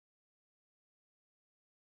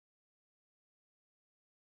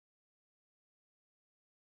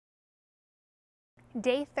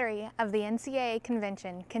Day 3 of the NCAA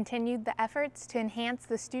convention continued the efforts to enhance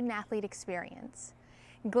the student-athlete experience.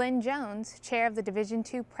 Glenn Jones, chair of the Division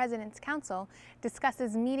II President's Council,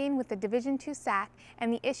 discusses meeting with the Division II SAC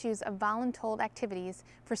and the issues of voluntold activities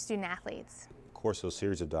for student-athletes. Of course, those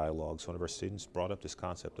series of dialogues, one of our students brought up this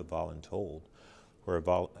concept of voluntold,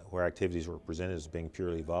 where activities were presented as being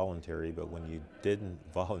purely voluntary, but when you didn't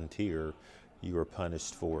volunteer, you were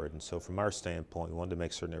punished for it. And so from our standpoint, we wanted to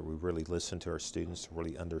make certain that we really listen to our students to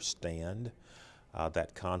really understand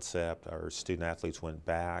that concept. Our student athletes went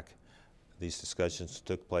back. These discussions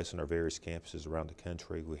took place on our various campuses around the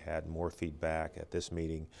country. We had more feedback at this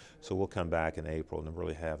meeting, so we'll come back in April and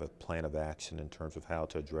really have a plan of action in terms of how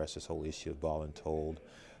to address this whole issue of voluntold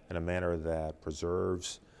in a manner that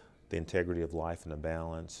preserves the integrity of life and the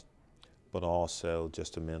balance, but also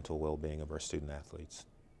just the mental well-being of our student athletes.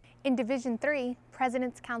 In Division III,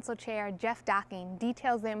 President's Council Chair Jeff Docking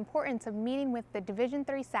details the importance of meeting with the Division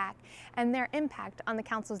III SAC and their impact on the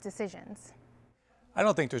Council's decisions. I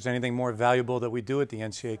don't think there's anything more valuable that we do at the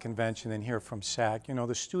NCAA convention than hear from SAC. You know,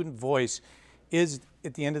 the student voice is,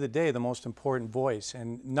 at the end of the day, the most important voice,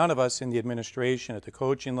 and none of us in the administration, at the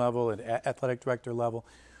coaching level, at athletic director level,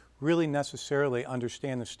 really necessarily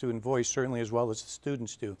understand the student voice, certainly as well as the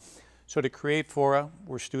students do. So to create fora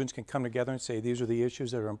where students can come together and say, these are the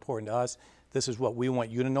issues that are important to us, this is what we want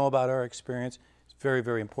you to know about our experience, it's very,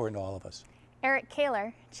 very important to all of us. Eric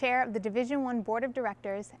Kaler, chair of the Division I Board of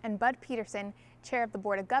Directors, and Bud Peterson, chair of the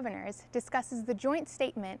Board of Governors, discusses the joint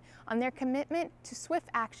statement on their commitment to swift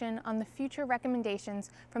action on the future recommendations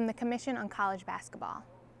from the Commission on College Basketball.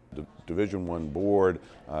 The Division I Board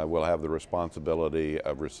will have the responsibility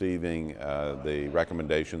of receiving the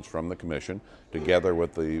recommendations from the Commission together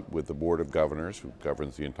with the Board of Governors, who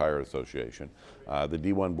governs the entire association. The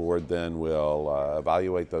D1 Board then will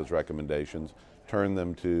evaluate those recommendations, turn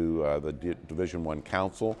them to the Division I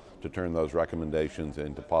Council to turn those recommendations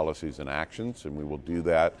into policies and actions, and we will do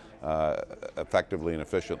that effectively and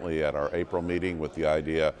efficiently at our April meeting with the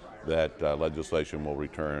idea that legislation will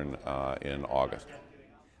return in August.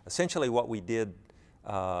 Essentially what we did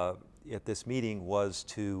at this meeting was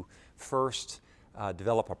to first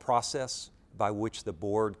develop a process by which the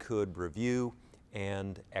board could review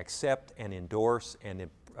and accept and endorse and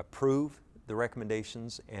approve the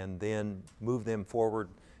recommendations and then move them forward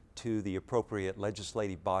to the appropriate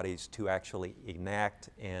legislative bodies to actually enact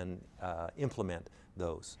and implement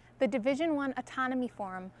those. The Division I Autonomy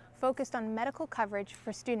Forum focused on medical coverage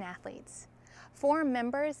for student athletes. Forum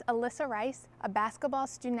members Alyssa Rice, a basketball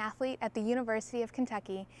student athlete at the University of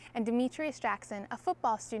Kentucky, and Demetrius Jackson, a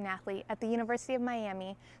football student athlete at the University of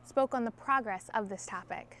Miami, spoke on the progress of this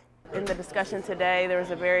topic. In the discussion today, there was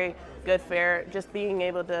a very good fair, just being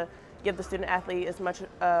able to give the student athlete as much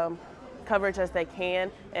coverage as they can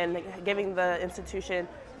and giving the institution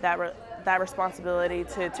that responsibility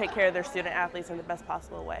to take care of their student athletes in the best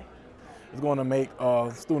possible way. It's going to make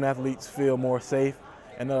student athletes feel more safe.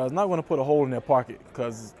 And it's not going to put a hole in their pocket,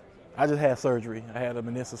 because I just had surgery. I had a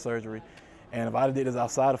meniscus surgery. And if I did this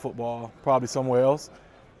outside of football, probably somewhere else,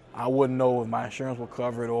 I wouldn't know if my insurance would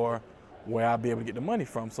cover it or where I'd be able to get the money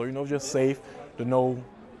from. So, you know, just safe to know,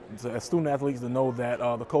 as student athletes, to know that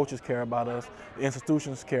the coaches care about us, the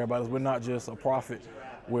institutions care about us. We're not just a profit.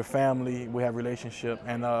 We're family. We have relationship.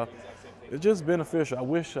 And it's just beneficial.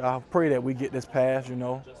 I pray that we get this passed, you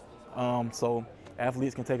know, so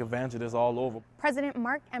athletes can take advantage of this all over. President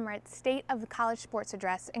Mark Emmert's State of the College Sports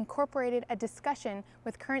Address incorporated a discussion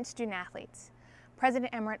with current student athletes.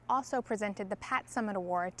 President Emmert also presented the Pat Summit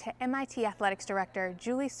Award to MIT Athletics Director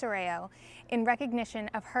Julie Soreo in recognition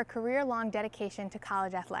of her career-long dedication to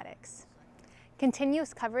college athletics.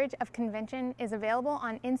 Continuous coverage of convention is available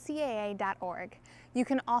on ncaa.org. You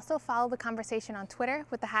can also follow the conversation on Twitter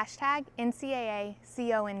with the hashtag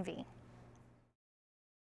NCAACONV.